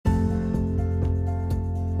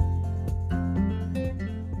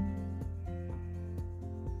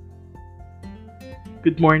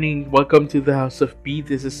Good morning. Welcome to the House of B.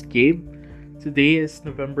 This is Gabe. Today is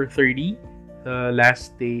November 30, the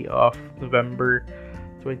last day of November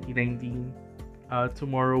 2019.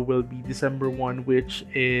 Tomorrow will be December 1, which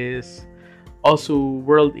is also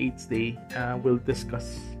World AIDS Day. We'll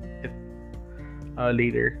discuss it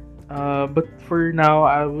later. But for now,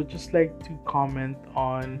 I would just like to comment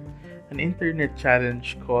on an internet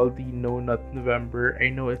challenge called the No Nut November. I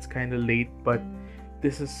know it's kind of late, but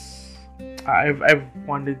this is I've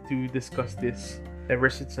wanted to discuss this ever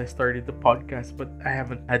since I started the podcast, but I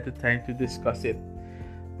haven't had the time to discuss it.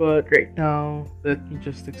 But right now, let me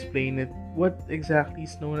just explain it. What exactly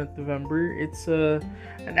is known at November? It's an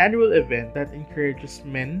annual event that encourages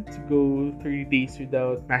men to go 30 days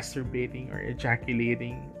without masturbating or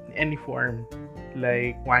ejaculating in any form,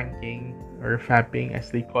 like wanking or fapping as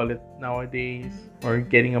they call it nowadays, or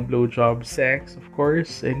getting a blowjob, sex, of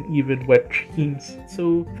course, and even wet dreams.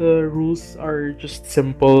 So the rules are just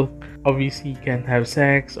simple. Obviously, you can't have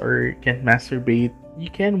sex or you can't masturbate. You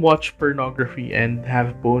can watch pornography and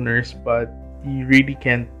have boners, but you really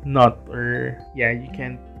can't you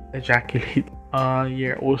can't ejaculate.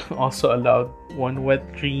 You're also allowed one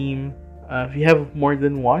wet dream. If you have more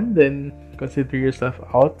than one, then consider yourself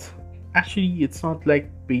out. Actually, it's not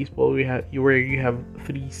like baseball where you have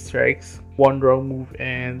three strikes, one wrong move,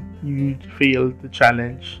 and you fail the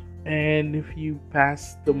challenge. And if you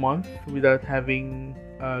pass the month without having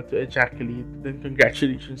to ejaculate, then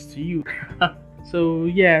congratulations to you. So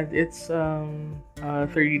yeah, it's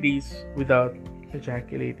 30 days without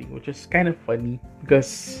ejaculating, which is kind of funny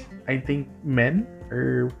because I think men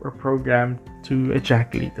are programmed to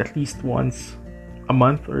ejaculate at least once a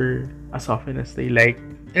month or as often as they like.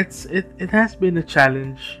 It has been a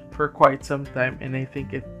challenge for quite some time, and I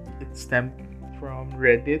think it stemmed from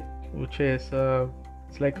Reddit, which is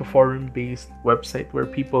it's like a forum-based website where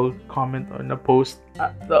people comment on a post.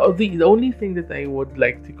 The only thing that I would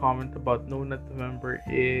like to comment about No Nut November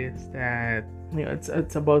is that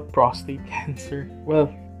it's about prostate cancer.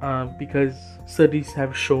 Well, because studies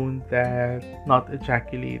have shown that not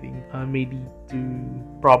ejaculating may lead to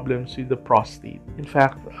problems with the prostate. In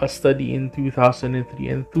fact, a study in 2003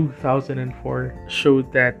 and 2004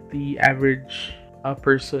 showed that the average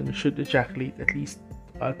person should ejaculate at least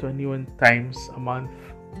 21 times a month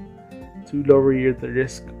to lower the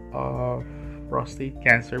risk of prostate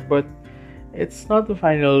cancer. But it's not the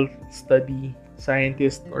final study.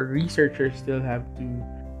 Scientists or researchers still have to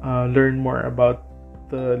learn more about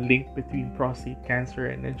the link between prostate cancer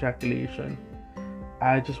and ejaculation.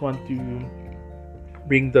 I just want to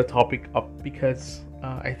bring the topic up because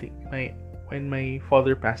I think when my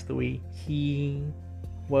father passed away, his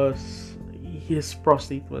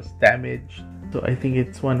prostate was damaged. So I think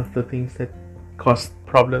it's one of the things that caused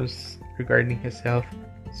problems regarding his health.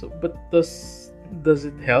 So, but does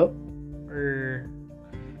it help? Or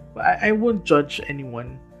I won't judge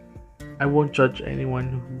anyone. I won't judge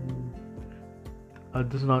anyone who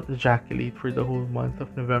does not ejaculate for the whole month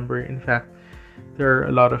of November. In fact, there are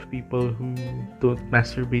a lot of people who don't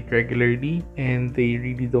masturbate regularly and they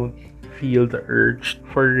really don't feel the urge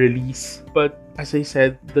for release. But as I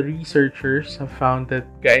said, the researchers have found that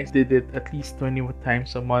guys did it at least 20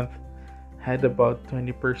 times a month had about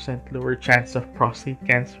 20% lower chance of prostate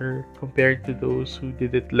cancer compared to those who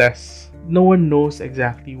did it less. No one knows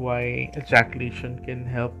exactly why ejaculation can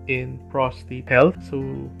help in prostate health,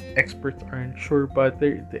 so experts aren't sure, but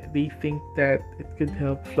they think that it could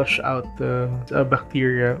help flush out the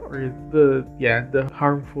bacteria or the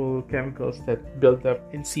harmful chemicals that build up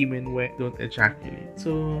in semen when you don't ejaculate.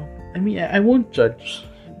 So I mean, I won't judge.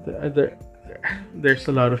 There's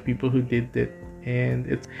a lot of people who did it, and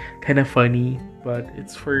it's kind of funny, but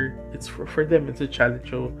it's for them. It's a challenge,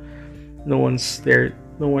 so no one is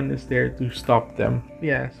there to stop them.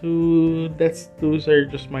 Yeah, so those are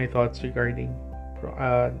just my thoughts regarding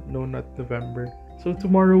No Nut November. So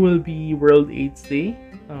tomorrow will be World AIDS Day.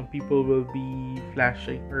 People will be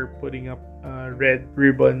flashing or putting up red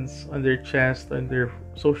ribbons on their chest, on their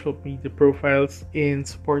social media profiles in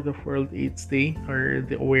support of World AIDS Day or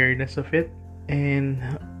the awareness of it.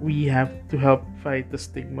 And we have to help fight the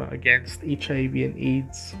stigma against HIV and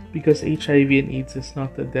AIDS, because HIV and AIDS is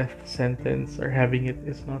not a death sentence, or having it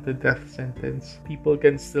is not a death sentence. People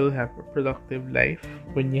can still have a productive life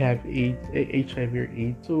when you have HIV or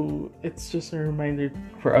AIDS. So it's just a reminder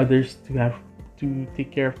for others to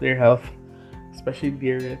take care of their health, especially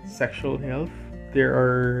their sexual health. There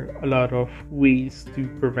are a lot of ways to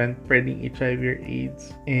prevent spreading HIV or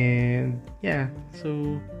AIDS, and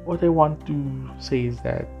so what I want to say is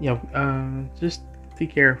that just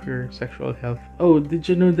take care of your sexual health. Oh, did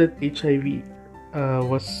you know that HIV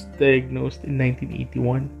was diagnosed in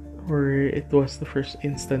 1981, where it was the first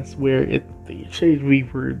instance where the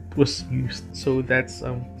HIV word was used. So that's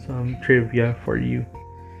some trivia for you.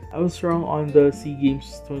 I was wrong on the SEA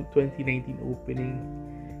Games 2019 opening.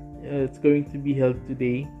 It's going to be held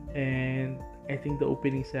today, and I think the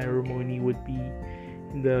opening ceremony would be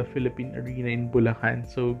in the Philippine Arena in Bulacan.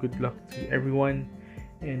 So good luck to everyone,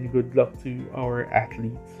 and good luck to our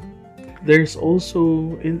athletes. There's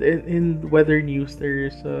also in weather news,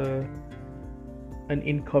 there's an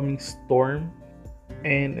incoming storm,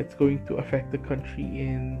 and it's going to affect the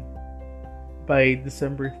country by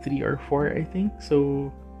December 3 or 4, I think.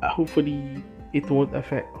 So hopefully it won't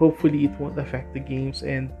affect the games,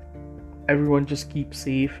 and everyone just keep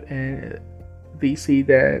safe. And they say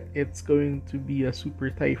that it's going to be a super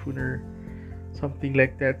typhoon or something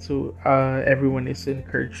like that, so everyone is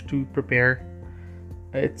encouraged to prepare.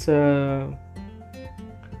 It's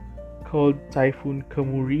called Typhoon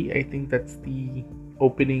Kamuri. I think that's the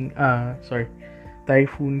opening.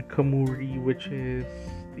 Typhoon Kamuri, which is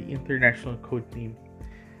the international code name.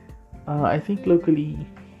 I think locally,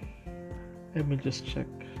 let me just check.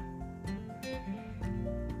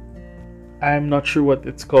 I'm not sure what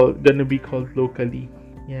it's gonna be called locally.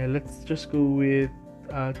 Yeah, let's just go with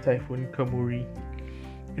Typhoon Kamuri.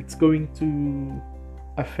 It's going to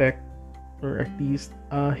affect, or at least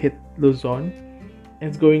hit Luzon.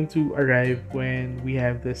 It's going to arrive when we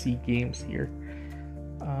have the SEA Games here.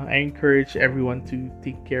 I encourage everyone to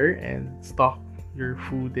take care and stock your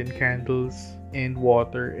food and candles and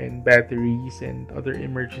water and batteries and other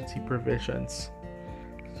emergency provisions.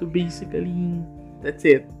 So basically, that's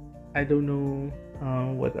it. I don't know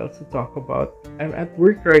what else to talk about. I'm at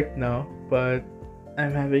work right now, but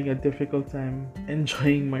I'm having a difficult time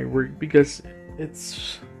enjoying my work because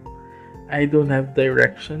I don't have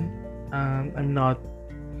direction. I'm not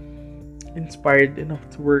inspired enough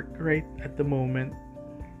to work right at the moment.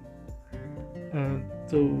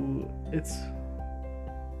 So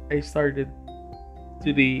I started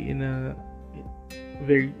today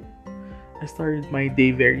I started my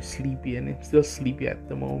day very sleepy, and I'm still sleepy at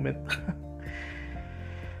the moment.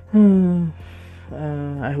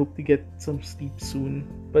 I hope to get some sleep soon,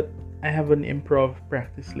 but I have an improv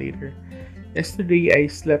practice later. Yesterday I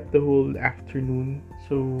slept the whole afternoon,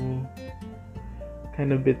 so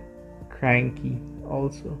kind of a bit cranky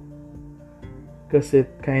also, because it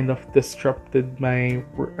kind of disrupted my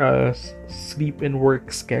sleep and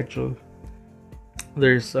work schedule.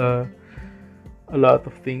 There's a lot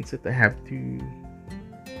of things that I have to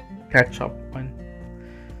catch up on.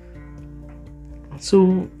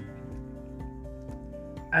 So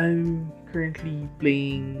I'm currently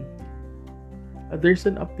playing. There's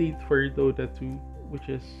an update for Dota 2, which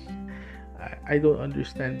is I don't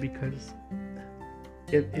understand, because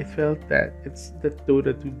it felt that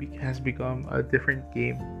Dota 2 has become a different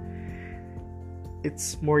game.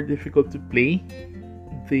 It's more difficult to play.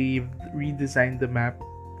 They've redesigned the map.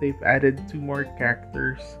 They've added 2 more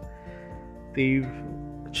characters. They've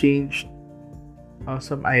changed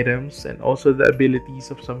some items and also the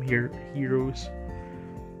abilities of some heroes.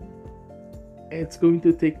 It's going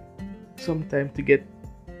to take some time to get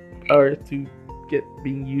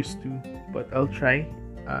being used to, but I'll try.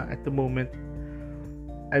 At the moment,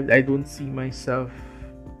 I don't see myself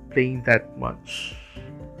playing that much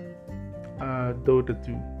Dota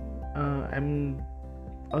 2.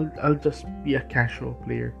 I'll just be a casual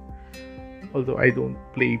player, although I don't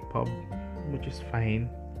play pub, which is fine.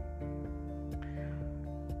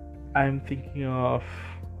 I'm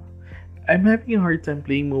having a hard time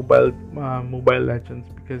playing Mobile Legends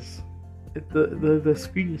because the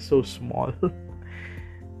screen is so small.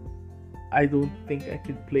 I don't think I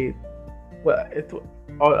could play it. Well,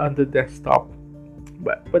 all on the desktop,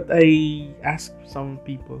 but I asked some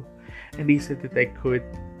people, and they said that I could.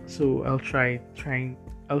 So I'll try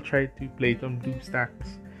to play it on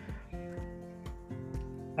BlueStacks.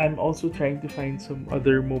 I'm also trying to find some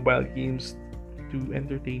other mobile games to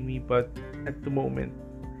entertain me, but at the moment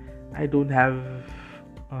I don't have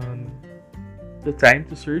the time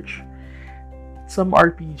to search. Some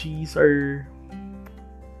RPGs are,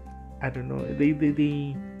 I don't know,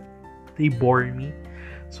 they bore me,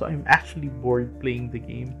 so I'm actually bored playing the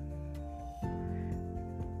game.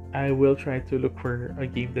 I will try to look for a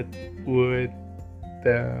game that would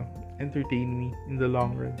entertain me in the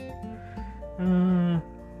long run.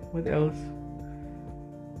 What else?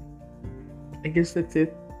 I guess that's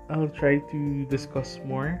it. I'll try to discuss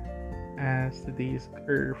more as the days,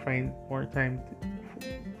 or find more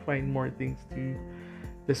things to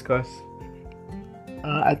discuss.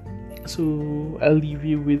 So I'll leave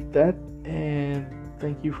you with that, and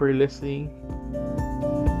thank you for listening.